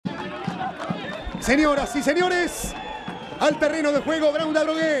Señoras y señores, al terreno de juego, Brown de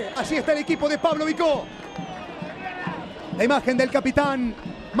Adrogué. Allí está el equipo de Pablo Vicó. La imagen del capitán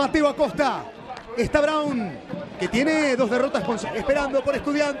Mateo Acosta. Está Brown, que tiene 2 derrotas esperando por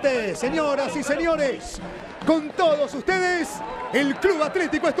Estudiantes. Señoras y señores, con todos ustedes, el Club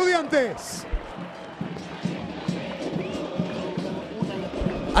Atlético Estudiantes.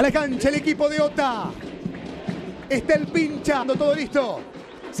 A la cancha el equipo de Ota. Está el pincha. Todo listo.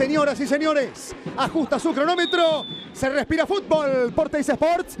 Señoras y señores, ajusta su cronómetro. Se respira fútbol por Teis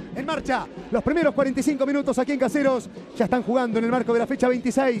Sports. En marcha. Los primeros 45 minutos aquí en Caseros. Ya están jugando en el marco de la fecha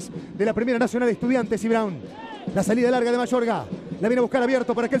 26 de la Primera Nacional Estudiantes y Brown. La salida larga de Mayorga. La viene a buscar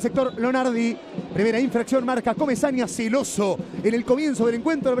abierto por aquel sector Leonardi. Primera infracción marca Comesaña, celoso en el comienzo del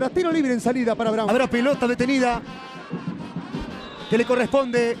encuentro. Habrá tiro libre en salida para Brown. Habrá pelota detenida que le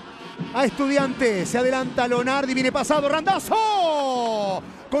corresponde a Estudiantes. Se adelanta Leonardi, viene pasado, randazo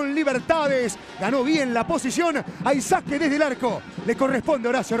con libertades, ganó bien la posición. Hay saque desde el arco, le corresponde a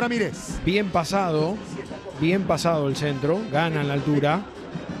Horacio Ramírez. Bien pasado el centro, gana en la altura.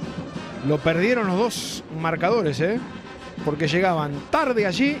 Lo perdieron los dos marcadores, porque llegaban tarde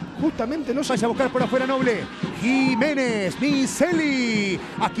allí, justamente los... Vaya a buscar por afuera Noble, Jiménez, Miseli,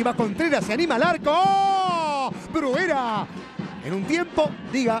 aquí va Contreras, se anima al arco. ¡Oh! Bruera, en un tiempo,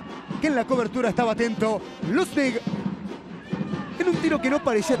 diga que en la cobertura estaba atento Lustig, en un tiro que no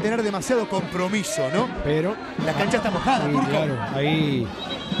parecía tener demasiado compromiso, ¿no? Pero la cancha está mojada, sí, claro, ahí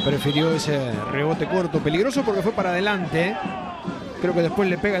prefirió ese rebote corto, peligroso porque fue para adelante. Creo que después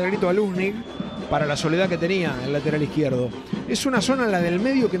le pega el grito a Lustig para la soledad que tenía el lateral izquierdo. Es una zona, la del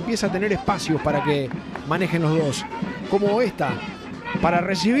medio, que empieza a tener espacios para que manejen los dos, como esta, para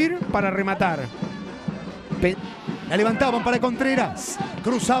recibir, para rematar. La levantaban para Contreras,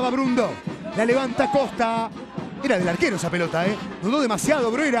 cruzaba Brundo, la levanta Costa. Era del arquero esa pelota, dudó demasiado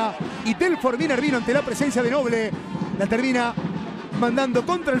Bruera y Telford Minervino ante la presencia de Noble. La termina mandando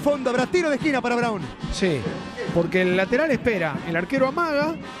contra el fondo. Habrá tiro de esquina para Brown. Sí, porque el lateral espera, el arquero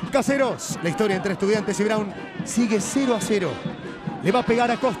amaga. Caseros, la historia entre Estudiantes y Brown sigue 0-0. Le va a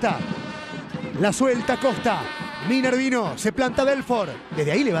pegar a Costa, la suelta Costa. Minervino, se planta Belfort.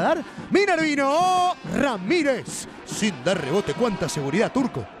 ¿Desde ahí le va a dar? Minervino, Ramírez, sin dar rebote. Cuánta seguridad,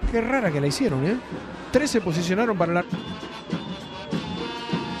 Turco. Qué rara que la hicieron, 3 se posicionaron para la...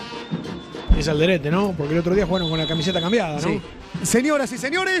 Es Alderete, ¿no? Porque el otro día jugaron con la camiseta cambiada, ¿no? Sí. Señoras y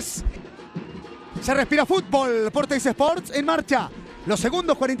señores, se respira fútbol por Teis Sports. En marcha los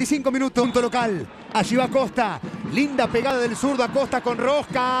segundos 45 minutos. Punto local. Allí va Costa. Linda pegada del zurdo a Costa con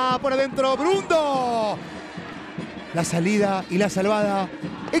rosca. Por adentro Brundo. La salida y la salvada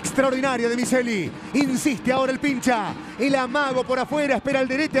extraordinaria de Miseli. Insiste ahora el pincha. El amago por afuera. Espera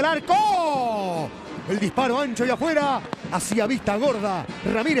Alderete al arco. El disparo ancho y afuera. Hacia vista gorda.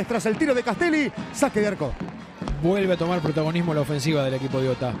 Ramírez tras el tiro de Castelli. Saque de arco. Vuelve a tomar protagonismo la ofensiva del equipo de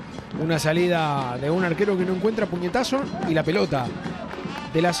Ota. Una salida de un arquero que no encuentra puñetazo y la pelota.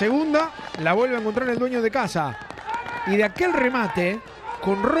 De la segunda la vuelve a encontrar el dueño de casa. Y de aquel remate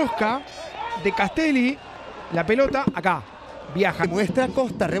con rosca de Castelli, la pelota acá. Viaja. Muestra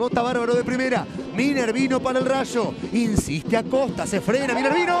Costa, rebota bárbaro de primera. Minervino para el Rayo. Insiste a Costa, se frena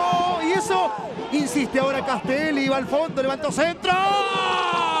Minervino. Y eso, insiste ahora Castelli, va al fondo, levantó centro.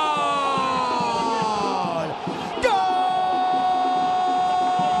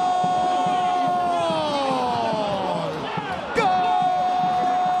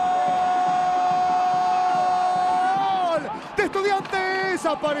 Estudiantes,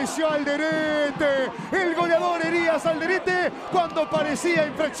 apareció Alderete, el goleador Elías Alderete, cuando parecía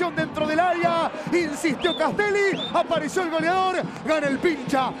infracción dentro del área, insistió Castelli, apareció el goleador, gana el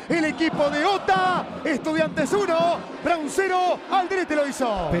pincha, el equipo de Ota. Estudiantes 1, Brown 0, Alderete lo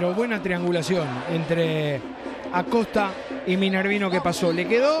hizo. Pero buena triangulación entre Acosta y Minervino que pasó, le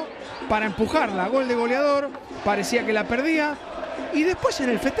quedó para empujarla, gol de goleador, parecía que la perdía, y después en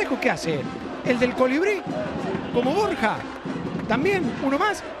el festejo, ¿qué hace? El del colibrí, como Borja. También, uno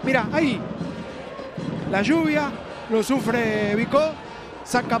más. Mira, ahí. La lluvia, lo sufre Vicó.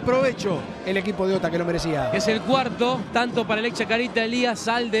 Saca provecho el equipo de Ota, que lo merecía. Es el cuarto, tanto para el ex Chacarita Elías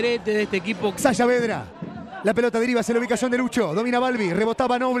Alderete de este equipo. Saavedra. La pelota deriva hacia la ubicación de Lucho. Domina Balbi,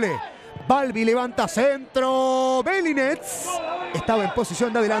 rebotaba Noble. Balbi levanta centro. Belinets estaba en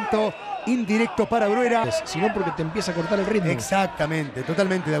posición de adelanto. Indirecto para Bruera. Sino porque te empieza a cortar el ritmo. Exactamente,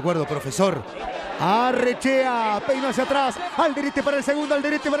 totalmente de acuerdo, profesor. Arrechea, peina hacia atrás. Alderete para el segundo,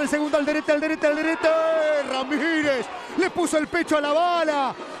 Alderete para el segundo, Alderete. Ramírez le puso el pecho a la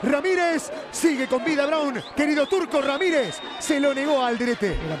bala. Ramírez sigue con vida Brown. Querido Turco, Ramírez se lo negó a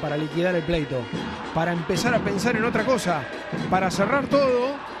Alderete. Era para liquidar el pleito, para empezar a pensar en otra cosa, para cerrar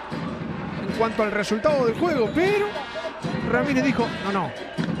todo. cuanto al resultado del juego, pero Ramírez dijo, no,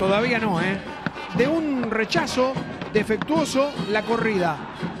 todavía no, de un rechazo defectuoso la corrida.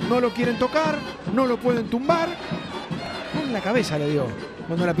 No lo quieren tocar, no lo pueden tumbar. Con la cabeza le dio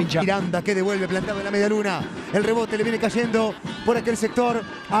cuando la pincha. Miranda que devuelve plantado en la media luna. El rebote le viene cayendo por aquel sector.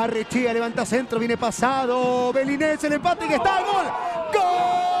 Arrechea, levanta centro, viene pasado. Belinés, el empate que está el gol.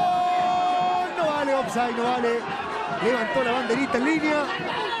 ¡Gol! No vale, offside, no vale. Levantó la banderita en línea.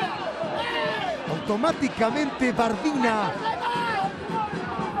 Automáticamente Bardina.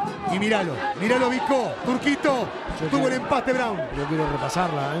 Y míralo, Vico, Turquito. Tuvo el empate Brown. Yo quiero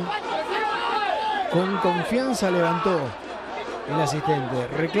repasarla, Con confianza levantó el asistente.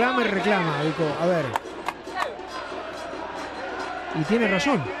 Reclama y reclama, Vico. A ver. Y tiene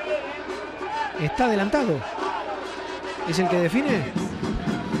razón. Está adelantado. Es el que define.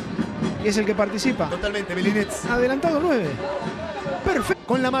 Es el que participa. Totalmente, Belinets. Adelantado 9. Perfecto.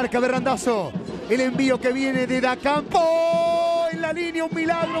 Con la marca de Randazo. El envío que viene de Dacampo. En la línea un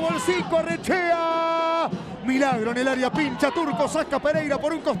milagro. Bolsico, Arrechea. Milagro en el área, pincha Turco, saca Pereira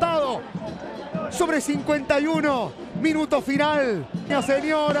por un costado. Sobre 51, minuto final.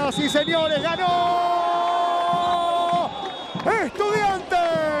 Señoras y señores, ganó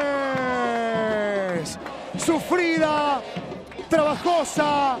Estudiantes. Sufrida,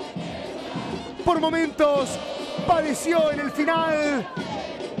 trabajosa, por momentos padeció en el final,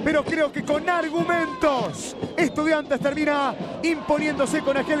 pero creo que con argumentos Estudiantes termina imponiéndose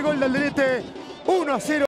con aquel gol de Alderete 1-0.